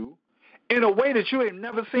upon you in a way that you ain't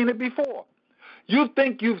never seen it before. You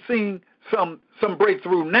think you've seen some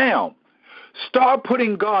breakthrough now. Start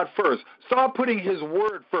putting God first. Start putting his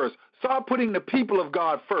word first. Start putting the people of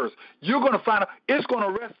God first. You're going to find out it's going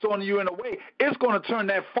to rest on you in a way. It's going to turn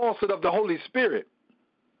that faucet of the Holy Spirit,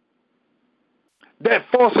 that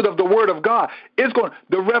faucet of the word of God,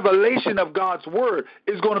 the revelation of God's word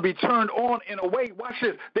is going to be turned on in a way. Watch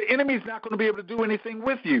this. The enemy's not going to be able to do anything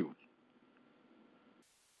with you.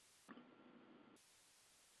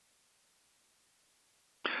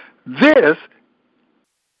 This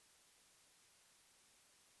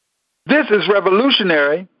is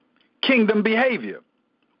revolutionary kingdom behavior.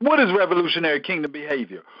 What is revolutionary kingdom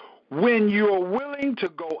behavior? When you are willing to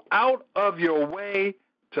go out of your way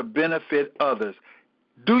to benefit others.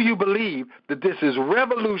 Do you believe that this is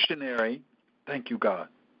revolutionary, thank you, God,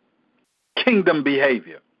 kingdom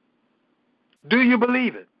behavior? Do you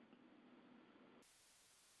believe it?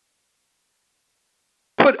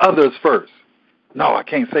 Put others first. No, I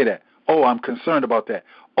can't say that. Oh, I'm concerned about that.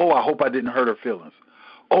 Oh, I hope I didn't hurt her feelings.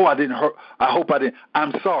 Oh, I hope I didn't.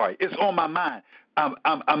 I'm sorry. It's on my mind.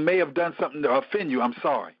 I may have done something to offend you. I'm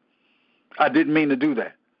sorry. I didn't mean to do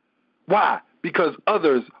that. Why? Because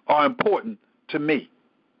others are important to me.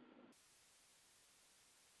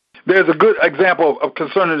 There's a good example of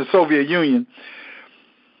concerning the Soviet Union,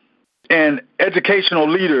 and educational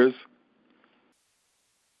leaders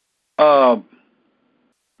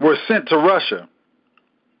were sent to Russia,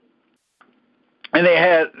 and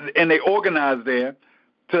they organized there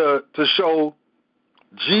to show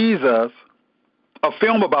Jesus, a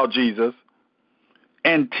film about Jesus,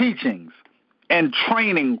 and teachings and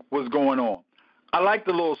training was going on. I like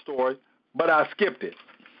the little story, but I skipped it.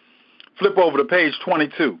 Flip over to page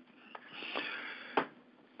 22.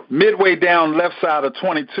 Midway down left side of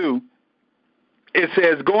 22, it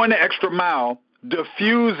says, going the extra mile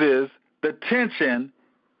diffuses the tension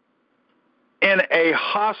in a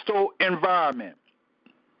hostile environment.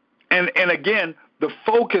 And again, the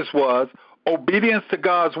focus was obedience to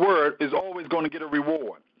God's word is always going to get a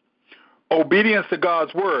reward. Obedience to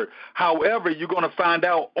God's word. However, you're going to find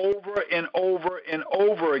out over and over and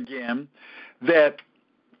over again that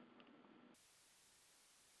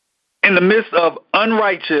in the midst of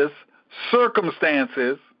unrighteous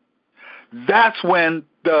circumstances, that's when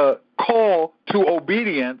the call to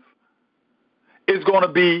obedience is going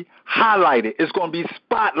to be highlighted. It's going to be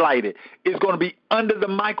spotlighted. It's going to be under the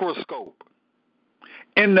microscope.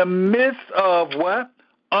 In the midst of what?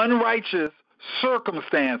 Unrighteous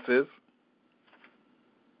circumstances,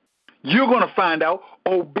 you're going to find out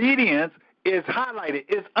obedience is highlighted.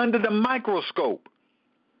 It's under the microscope.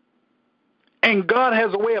 And God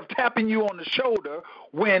has a way of tapping you on the shoulder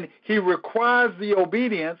when he requires the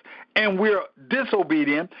obedience and we're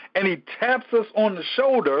disobedient, and he taps us on the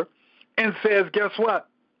shoulder and says, guess what?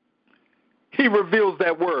 He reveals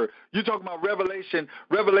that word. You're talking about revelation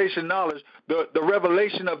knowledge, the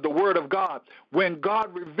revelation of the word of God. When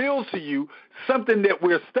God reveals to you something that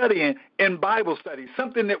we're studying in Bible study,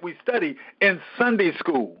 something that we study in Sunday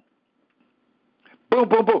school. Boom,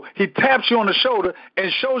 boom, boom. He taps you on the shoulder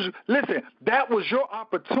and shows you, listen, that was your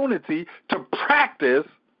opportunity to practice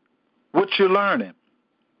what you're learning.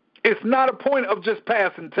 It's not a point of just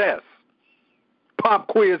passing tests. Pop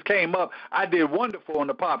quiz came up. I did wonderful on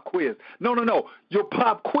the pop quiz. No. Your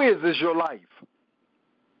pop quiz is your life.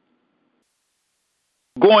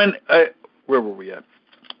 Where were we at?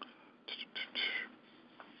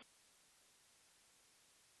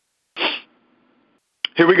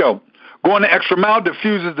 Here we go. Going the extra mile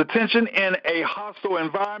diffuses the tension in a hostile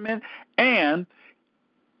environment and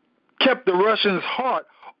kept the Russians' heart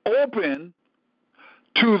open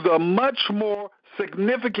to the much more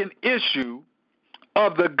significant issue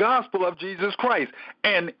of the gospel of Jesus Christ.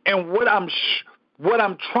 And what I'm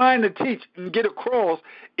trying to teach and get across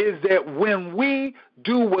is that when we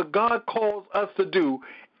do what God calls us to do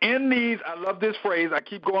in these, I love this phrase, I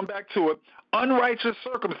keep going back to it, unrighteous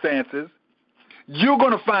circumstances, you're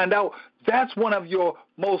going to find out that's one of your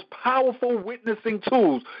most powerful witnessing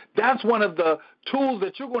tools. That's one of the tools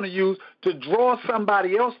that you're going to use to draw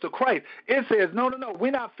somebody else to Christ. It says, no,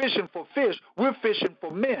 we're not fishing for fish. We're fishing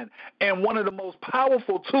for men. And one of the most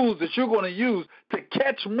powerful tools that you're going to use to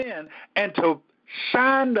catch men and to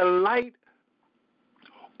shine the light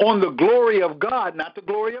on the glory of God, not the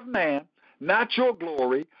glory of man, not your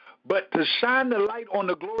glory, but to shine the light on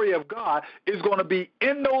the glory of God is going to be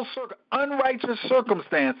in those unrighteous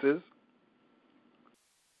circumstances,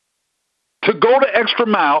 to go the extra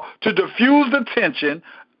mile, to diffuse the tension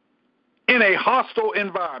in a hostile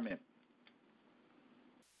environment.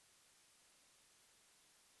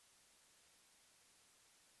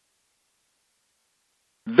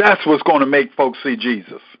 That's what's going to make folks see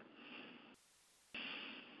Jesus.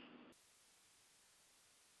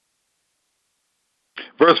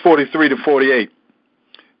 Verse 43 to 48.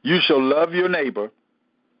 You shall love your neighbor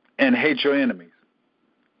and hate your enemies.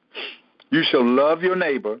 You shall love your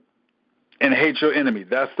neighbor and hate your enemy.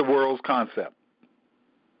 That's the world's concept.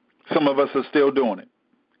 Some of us are still doing it.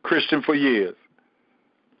 Christian for years.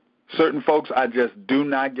 Certain folks, I just do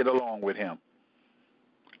not get along with him.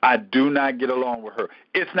 I do not get along with her.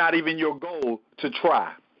 It's not even your goal to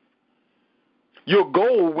try. Your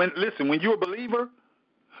goal, when you're a believer,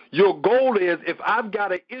 your goal is, if I've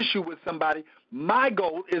got an issue with somebody, my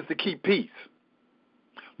goal is to keep peace.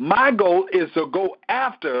 My goal is to go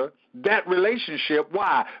after that relationship.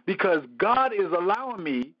 Why? Because God is allowing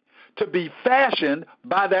me to be fashioned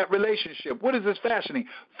by that relationship. What is this fashioning?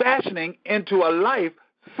 Fashioning into a life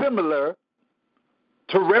similar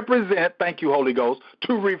to represent, thank you, Holy Ghost,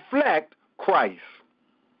 to reflect Christ.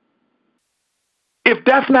 If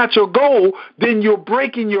that's not your goal, then you're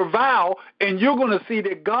breaking your vow, and you're going to see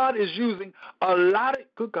that God is using a lot of,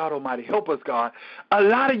 good God Almighty, help us, God, a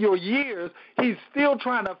lot of your years, he's still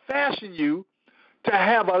trying to fashion you to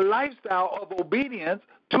have a lifestyle of obedience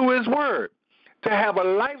to his word, to have a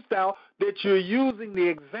lifestyle that you're using the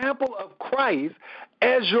example of Christ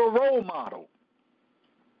as your role model.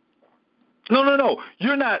 No.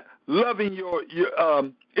 You're not loving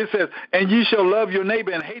it says, and ye shall love your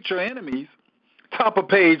neighbor and hate your enemies. Top of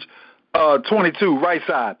page 22, right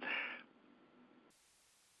side.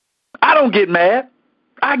 I don't get mad.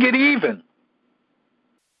 I get even.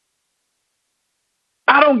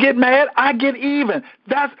 I don't get mad. I get even.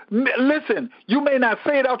 Listen, you may not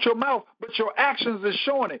say it out your mouth, but your actions are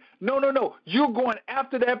showing it. No. You're going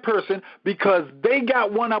after that person because they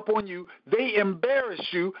got one up on you. They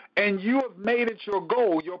embarrassed you, and you have made it your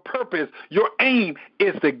goal, your purpose, your aim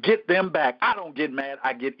is to get them back. I don't get mad.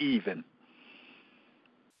 I get even.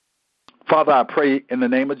 Father, I pray in the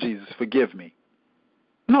name of Jesus, forgive me.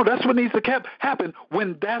 No, that's what needs to happen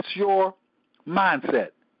when that's your mindset.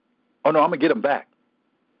 Oh, no, I'm going to get them back.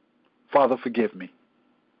 Father, forgive me.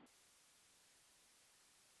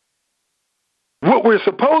 What we're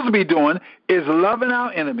supposed to be doing is loving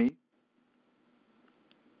our enemy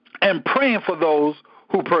and praying for those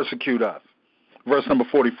who persecute us. Verse number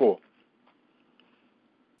 44.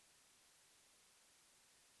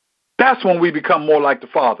 That's when we become more like the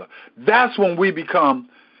Father. That's when we become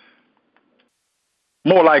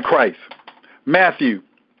more like Christ. Matthew,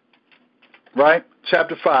 right?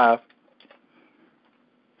 Chapter 5,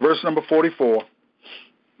 verse number 44.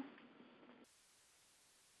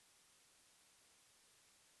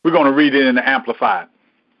 We're going to read it in the Amplified.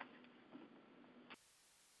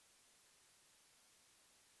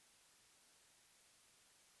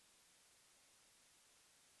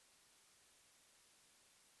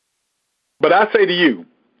 But I say to you,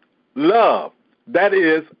 love, that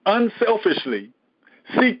is, unselfishly,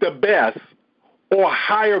 seek the best or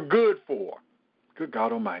higher good for. Good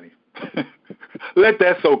God Almighty. Let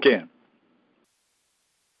that soak in.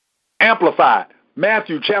 Amplified,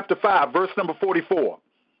 Matthew chapter 5, verse number 44.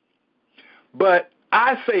 But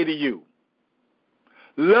I say to you,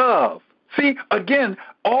 love. See, again,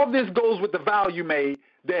 all this goes with the vow you made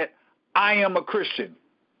that I am a Christian.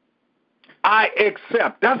 I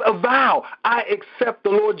accept. That's a vow. I accept the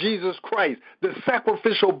Lord Jesus Christ, the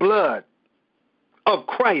sacrificial blood of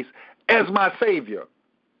Christ as my Savior.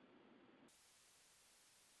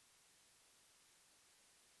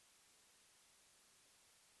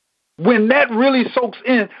 When that really soaks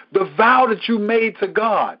in, the vow that you made to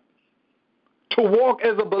God to walk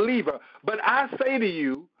as a believer. But I say to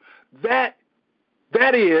you that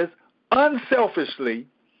is unselfishly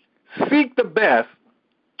seek the best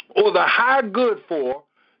or the higher good for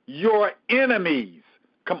your enemies.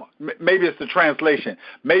 Come on, maybe it's the translation.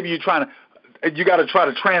 Maybe you got to try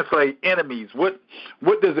to translate enemies. What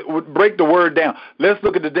does it break the word down? Let's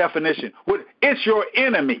look at the definition. It's your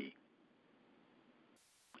enemy.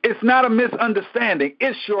 It's not a misunderstanding.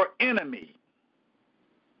 It's your enemy.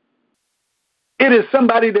 It is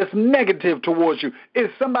somebody that's negative towards you.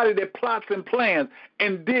 It's somebody that plots and plans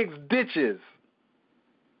and digs ditches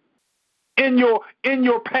in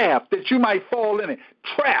your path that you might fall in it.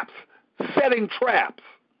 Traps, setting traps.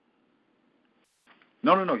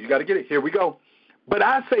 No, you got to get it. Here we go. But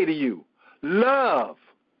I say to you, love,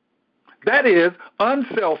 that is,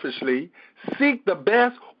 unselfishly, seek the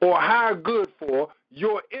best or higher good for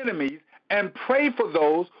your enemies and pray for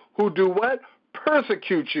those who do what?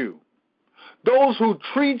 Persecute you. Those who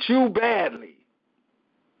treat you badly.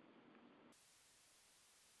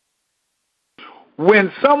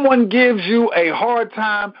 When someone gives you a hard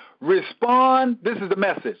time, respond. This is the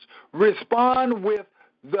message. Respond with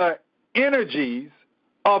the energies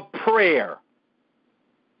of prayer.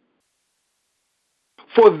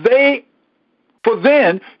 For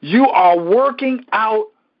then you are working out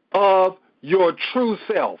of your true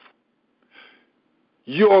self,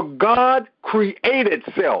 your God-created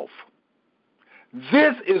self.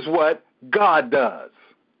 This is what God does.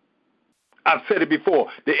 I've said it before.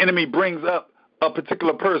 The enemy brings up a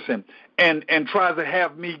particular person and tries to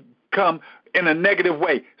have me come in a negative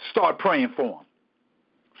way. Start praying for him.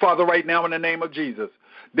 Father, right now in the name of Jesus,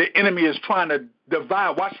 the enemy is trying to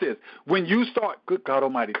divide. Watch this. When you start, good God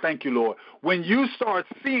Almighty, thank you, Lord. When you start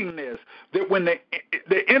seeing this, that when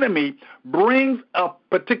the enemy brings a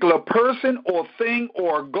particular person or thing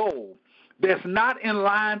or goal that's not in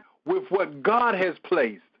line with what God has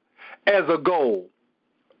placed as a goal,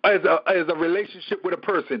 as a relationship with a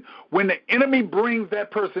person, when the enemy brings that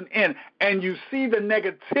person in and you see the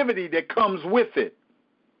negativity that comes with it,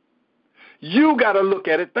 you got to look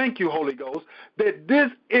at it, thank you, Holy Ghost, that this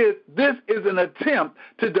is an attempt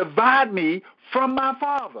to divide me from my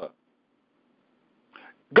Father.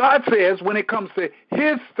 God says when it comes to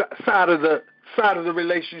his side of the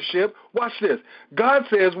relationship, watch this. God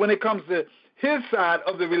says when it comes to his side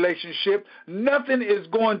of the relationship, nothing is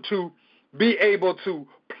going to be able to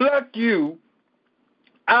pluck you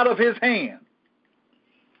out of his hand.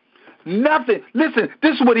 Nothing. Listen,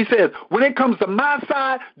 this is what he says. When it comes to my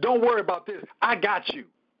side, don't worry about this. I got you.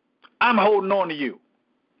 I'm holding on to you.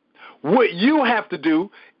 What you have to do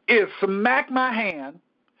is smack my hand,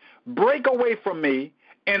 break away from me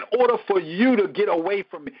in order for you to get away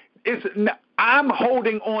from me. I'm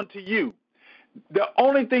holding on to you. The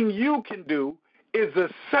only thing you can do is to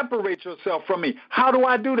separate yourself from me. How do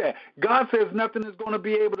I do that? God says nothing is going to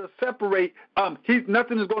be able to separate,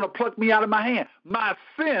 nothing is going to pluck me out of my hand. My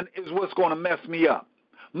sin is what's going to mess me up.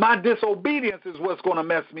 My disobedience is what's going to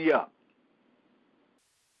mess me up.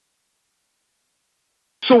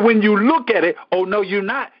 So when you look at it, oh no, you're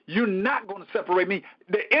not going to separate me.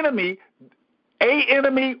 The enemy, a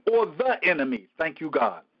enemy or the enemy, thank you,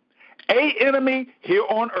 God. A enemy here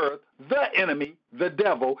on earth, the enemy, the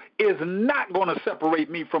devil, is not going to separate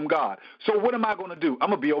me from God. So what am I going to do? I'm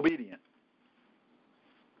going to be obedient.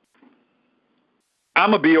 I'm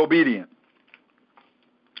going to be obedient.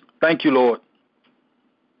 Thank you, Lord.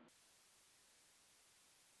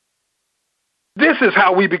 This is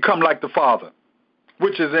how we become like the Father,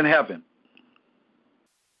 which is in heaven.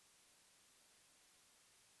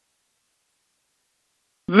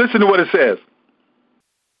 Listen to what it says.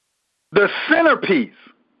 The centerpiece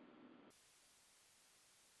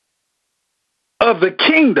of the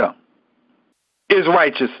kingdom is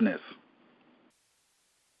righteousness.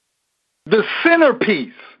 The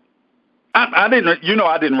centerpiece. I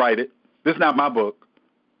didn't write it. This is not my book.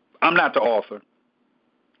 I'm not the author.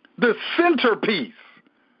 The centerpiece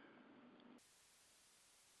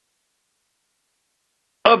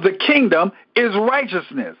of the kingdom is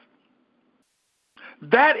righteousness.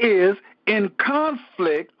 That is in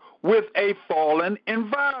conflict with a fallen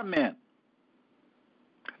environment.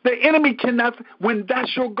 The enemy cannot, when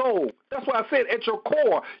that's your goal. That's why I said at your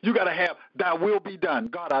core, you got to have thy will be done.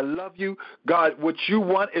 God, I love you. God, what you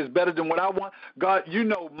want is better than what I want. God, you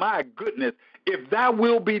know, my goodness, if thy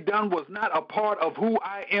will be done was not a part of who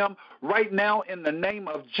I am right now in the name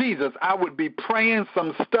of Jesus, I would be praying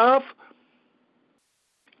some stuff.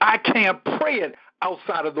 I can't pray it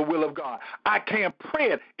outside of the will of God. I can't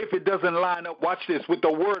pray it if it doesn't line up, watch this, with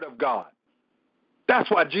the word of God. That's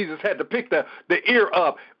why Jesus had to pick the ear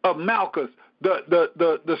up of Malchus,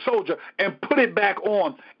 the soldier, and put it back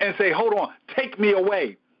on and say, hold on, take me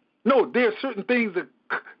away. No, there are certain things that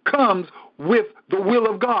comes with the will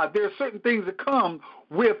of God. There are certain things that come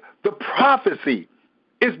with the prophecy.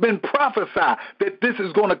 It's been prophesied that this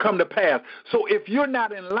is going to come to pass. So if you're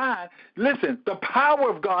not in line, listen, the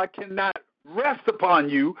power of God cannot rest upon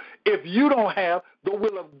you if you don't have the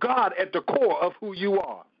will of God at the core of who you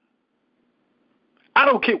are. I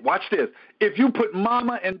don't care. Watch this. If you put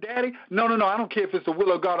mama and daddy, no, I don't care if it's the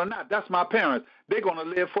will of God or not. That's my parents. They're going to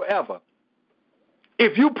live forever.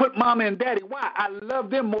 If you put mama and daddy, why? I love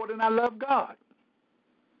them more than I love God.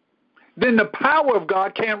 Then the power of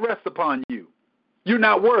God can't rest upon you. You're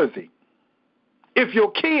not worthy. If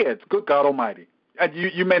your kids, good God Almighty,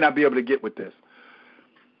 you may not be able to get with this.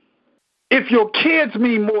 If your kids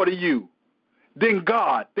mean more to you than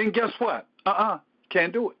God, then guess what?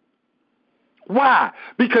 Can't do it. Why?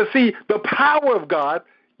 Because, see, the power of God,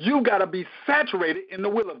 you got to be saturated in the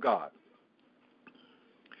will of God.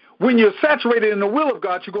 When you're saturated in the will of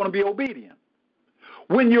God, you're going to be obedient.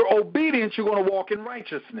 When you're obedient, you're going to walk in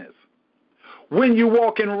righteousness. When you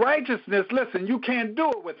walk in righteousness, listen, you can't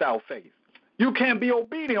do it without faith. You can't be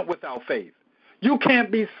obedient without faith. You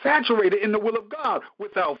can't be saturated in the will of God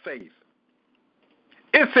without faith.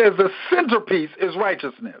 It says the centerpiece is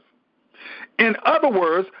righteousness. In other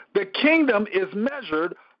words, the kingdom is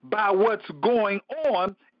measured by what's going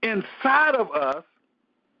on inside of us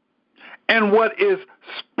and what is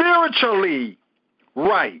spiritually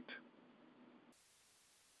right.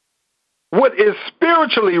 What is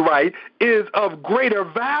spiritually right is of greater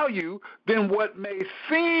value than what may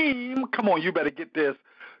seem, come on, you better get this,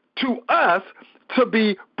 to us to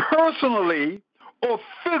be personally or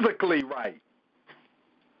physically right.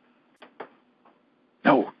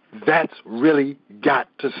 No, that's really got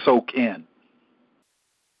to soak in.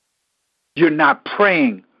 You're not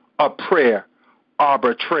praying a prayer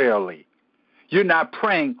arbitrarily. You're not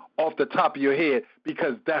praying off the top of your head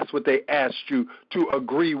because that's what they asked you to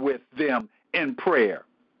agree with them in prayer.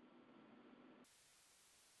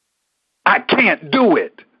 I can't do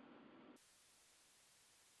it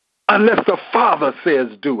unless the Father says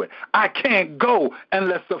do it. I can't go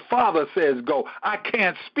unless the Father says go. I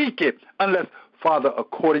can't speak it unless, Father,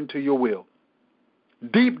 according to your will.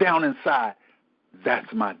 Deep down inside,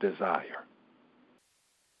 that's my desire.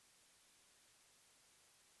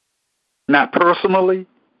 Not personally,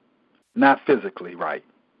 not physically right,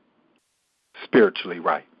 spiritually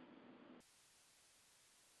right.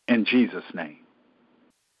 In Jesus' name.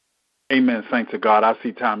 Amen. Thanks to God. I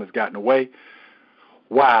see time has gotten away.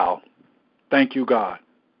 Wow. Thank you, God.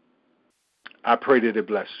 I pray that it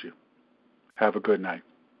blessed you. Have a good night.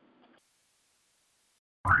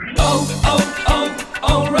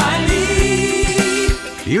 O'Reilly.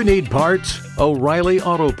 You need parts? O'Reilly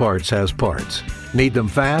Auto Parts has parts. Need them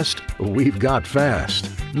fast? We've got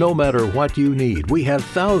fast. No matter what you need, we have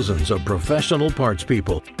thousands of professional parts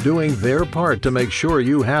people doing their part to make sure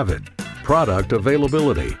you have it. Product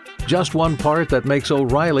availability. Just one part that makes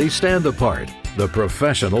O'Reilly stand apart. The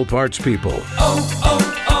professional parts people.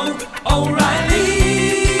 O'Reilly.